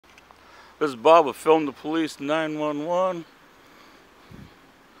This is Bob with Film the Police 911.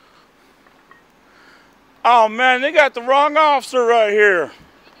 Oh man, they got the wrong officer right here.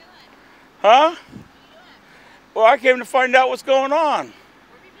 Huh? Well, I came to find out what's going on. Where have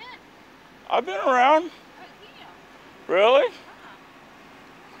you been? I've been around. I haven't seen you. Really? Did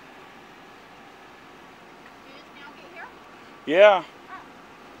you just now get here? Yeah.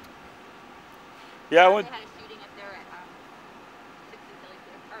 Yeah, I They went. had a shooting up there at 6 and Philly,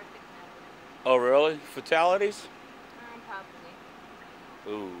 or 6 and Avenue. Oh, really? Fatalities?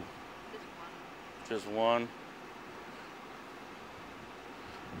 Probably. Ooh, Just one. just one.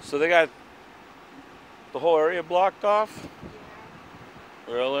 So they got the whole area blocked off?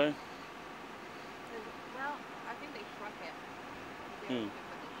 Yeah. Really? Well, I think they struck it. They were looking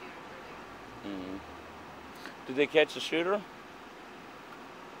for the shooter for there. Did they catch the shooter? I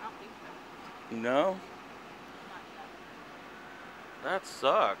don't think so. No? Not yet. That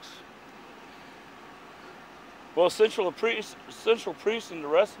sucks. Well, Central Precinct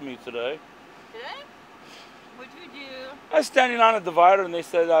arrested me today. Did they? What'd you do? I was standing on a divider and they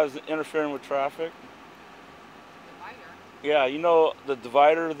said I was interfering with traffic. Divider. Yeah, you know the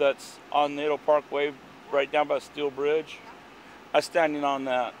divider that's on Natal Parkway right down by the Steel Bridge? Yeah. I was standing on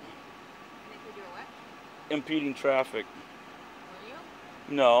that, And they said you were what? impeding traffic. Were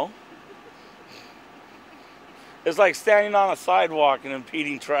you? No. It's like standing on a sidewalk and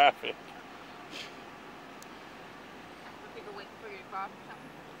impeding traffic. Were people waiting for you to cross or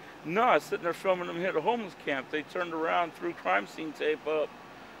something? No, I was sitting there filming them hit a homeless camp. They turned around, threw crime scene tape up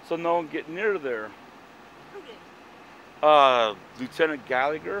so no one get near there. Who did? Lieutenant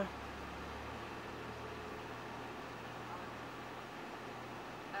Gallagher.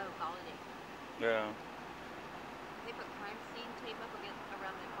 Oh, Holiday. Yeah. They put crime scene tape up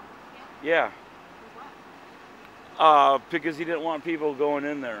around the homeless camp? Yeah. For what? Because he didn't want people going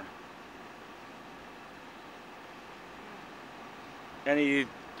in there. And he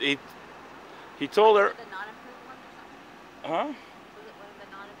told her, Was it the non-approved one or something? huh? Was it one of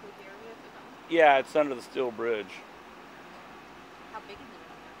the non-approved areas or something? Yeah, it's under the Steel Bridge. How big is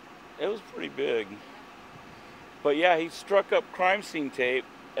it? It was pretty big. But yeah, he struck up crime scene tape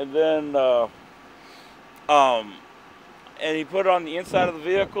and then and he put it on the inside of the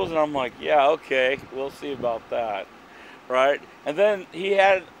vehicles and I'm like, yeah, okay, we'll see about that. Right? And then he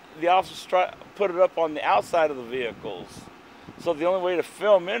had the officers put it up on the outside of the vehicles. So the only way to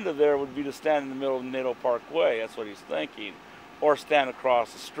film into there would be to stand in the middle of Natal Parkway. That's what he's thinking. Or stand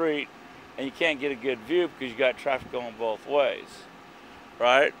across the street and you can't get a good view because you got traffic going both ways.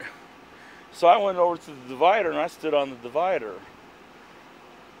 Right? So I went over to the divider and I stood on the divider.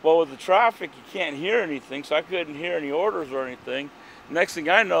 Well, with the traffic, you can't hear anything, so I couldn't hear any orders or anything. Next thing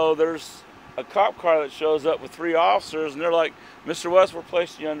I know, there's a cop car that shows up with 3 officers, and they're like, Mr. West, we're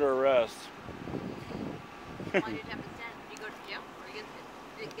placing you under arrest. Why did you have to stand? Did you go to jail? Or you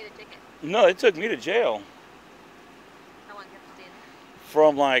didn't get a ticket? No, they took me to jail How long did you have to stay in there?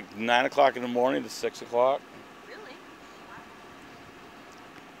 from like 9 o'clock in the morning to 6 o'clock. Really? Wow.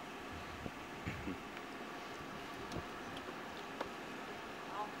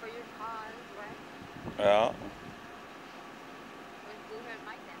 All for your cause, right? Yeah. Where's Blue Hair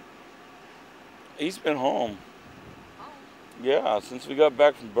Mike then? He's been home. Oh, Yeah, since we got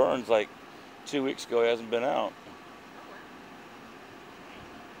back from Burns like 2 weeks ago, he hasn't been out. oh well.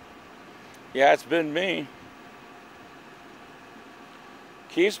 Yeah, it's been me.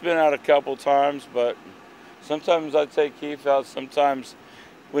 Keith's been out a couple times, but sometimes I take Keith out. Sometimes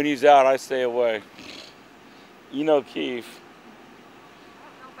when he's out, I stay away. You know Keith.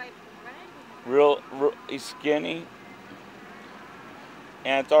 I don't know if I've run into him. He's skinny.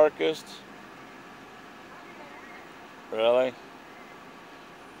 Antarctist. Really?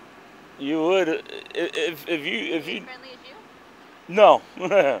 You would if Is you he as friendly as you? no.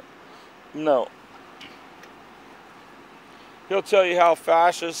 No. He'll tell you how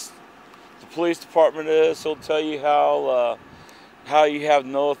fascist the police department is. He'll tell you how you have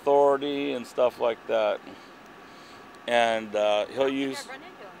no authority and stuff like that. And he'll use I've run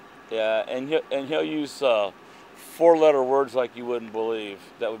into him. yeah, and he'll use 4-letter words like you wouldn't believe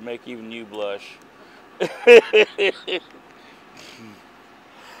that would make even you blush. Just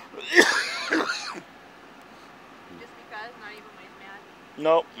because, not even when he's mad.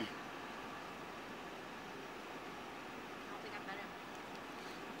 Nope. I don't think I've met him.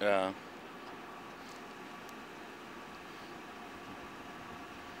 Yeah.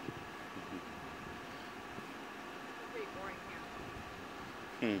 It's pretty boring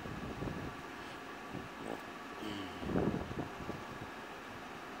here.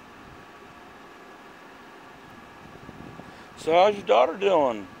 So how's your daughter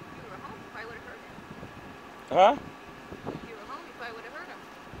doing? You were home, Huh? If you were home, you probably would have heard them.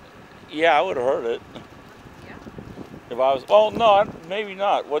 Yeah, I would have heard it. Yeah. If I was, well, no, maybe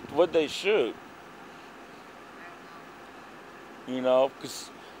not. What'd they shoot? I don't know. You know,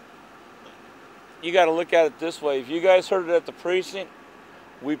 because you got to look at it this way. If you guys heard it at the precinct,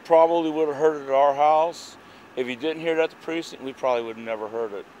 we probably would have heard it at our house. If you didn't hear it at the precinct, we probably would have never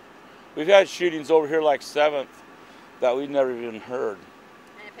heard it. We've had shootings over here like 7th that we never even heard.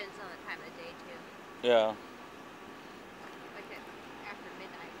 And it depends on the time of the day too. Yeah. Like after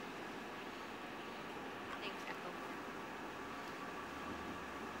midnight, things echo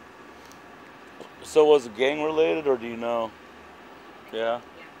more. So was it gang related, or do you know? Yeah. Yeah.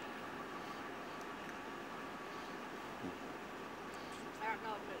 I don't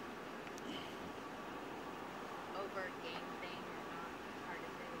know if it's overt gang thing or not. It's hard to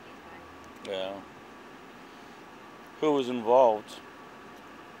say with these guys. Yeah. Who was involved?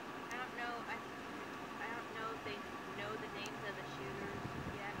 I don't know. I don't know if they know the names of the shooters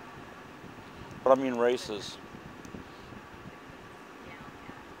yet. But I mean races. Down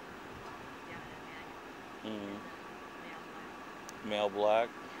Mm. at Male black.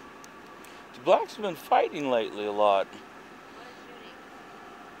 The blacks have been fighting lately a lot. a lot of shootings.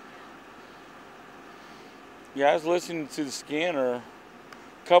 Yeah, I was listening to the scanner a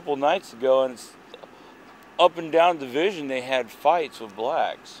couple nights ago, and it's up and down division they had fights with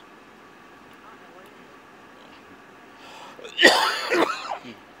blacks. I don't know what it is. Be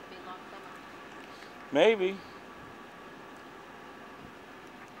a long summer. Maybe.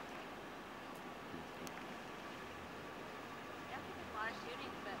 Yeah, there's a lot of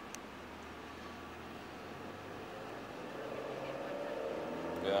shootings, but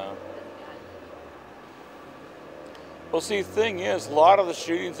Yeah. this guy. Well, see, the thing is, a lot of the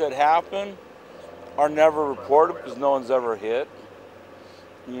shootings that happen are never reported because no one's ever hit.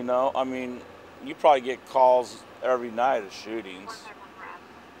 You know, I mean, you probably get calls every night of shootings,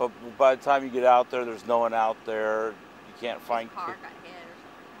 but by the time you get out there, there's no one out there. You can't find. His car got hit or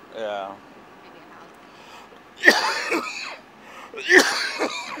something. Yeah. Maybe a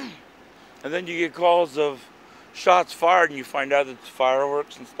house. And then you get calls of shots fired, and you find out it's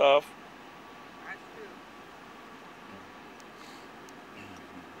fireworks and stuff. That's true.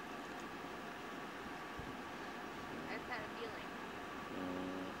 I just had a feeling.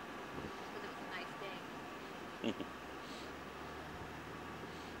 Because it was a nice day.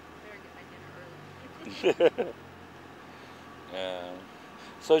 Better get my dinner early. Yeah.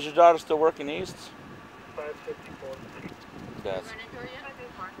 So is your daughter still working east? 554. Yes. You run into her yet?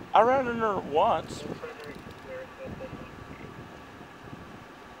 I ran into her once. Yeah,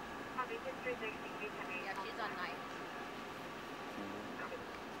 she's on night.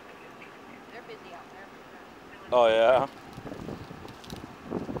 They're busy out there. Oh yeah.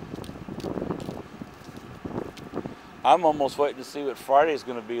 I'm almost waiting to see what Friday's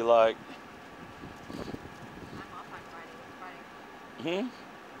going to be like. I'm off on Friday. What's Friday? Hmm?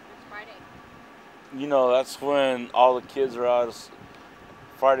 What's Friday? You know, that's when all the kids are out of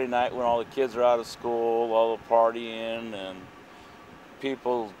Friday night, when all the kids are out of school, all the partying, and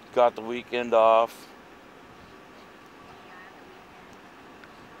people got the weekend off. Yeah,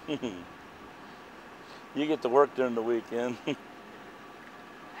 the weekend. You get to work during the weekend. I have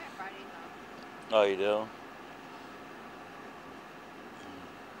Fridays off. Oh, you do?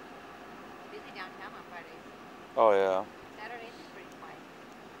 Busy downtown on Fridays. Oh, yeah. Saturdays is pretty quiet.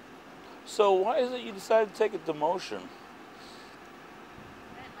 So why is it you decided to take a demotion?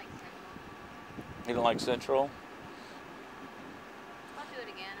 I didn't like Central. You don't like Central? I'll do it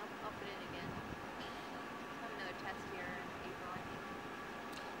again. I'll put it again. I'll have another test here in April, I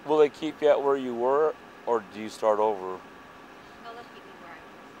think. Will they keep you at where you were, or do you start over? Oh, they'll keep me where I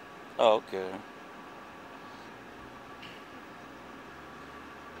was. Oh, okay.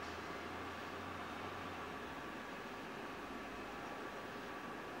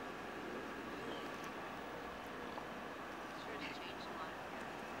 Sure has changed a lot up here.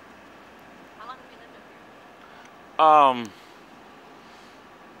 How long have you lived up here?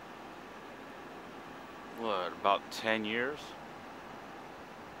 What, about 10 years?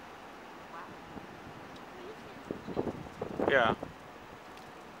 Wow. Yeah.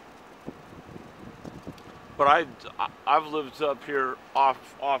 But I've lived up here off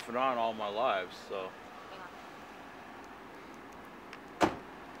and on all my life, so. Hang on.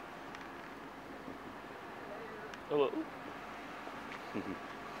 Hello.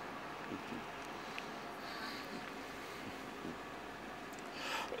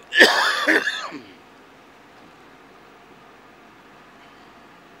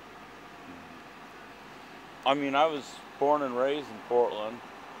 I mean, I was born and raised in Portland.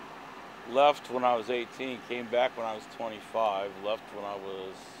 Left when I was 18, came back when I was 25, left when I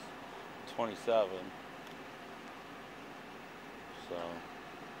was 27. So, Yeah,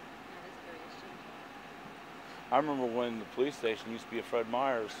 this area is changing. I remember when the police station used to be at Fred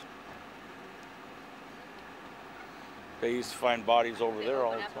Meyer's. They used to find bodies over They there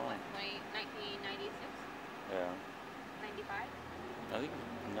all the opened up in time. what, 1996? Yeah, 95? I think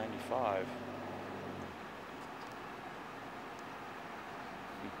 95.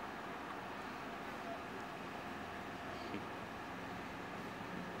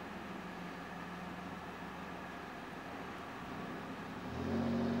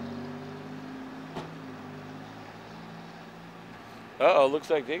 Uh-oh, looks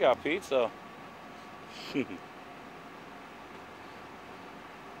like they got pizza.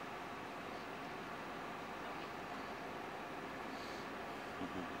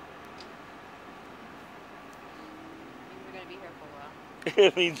 Means we're gonna be here for a while.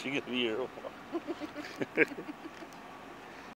 It means you're gonna be here a while.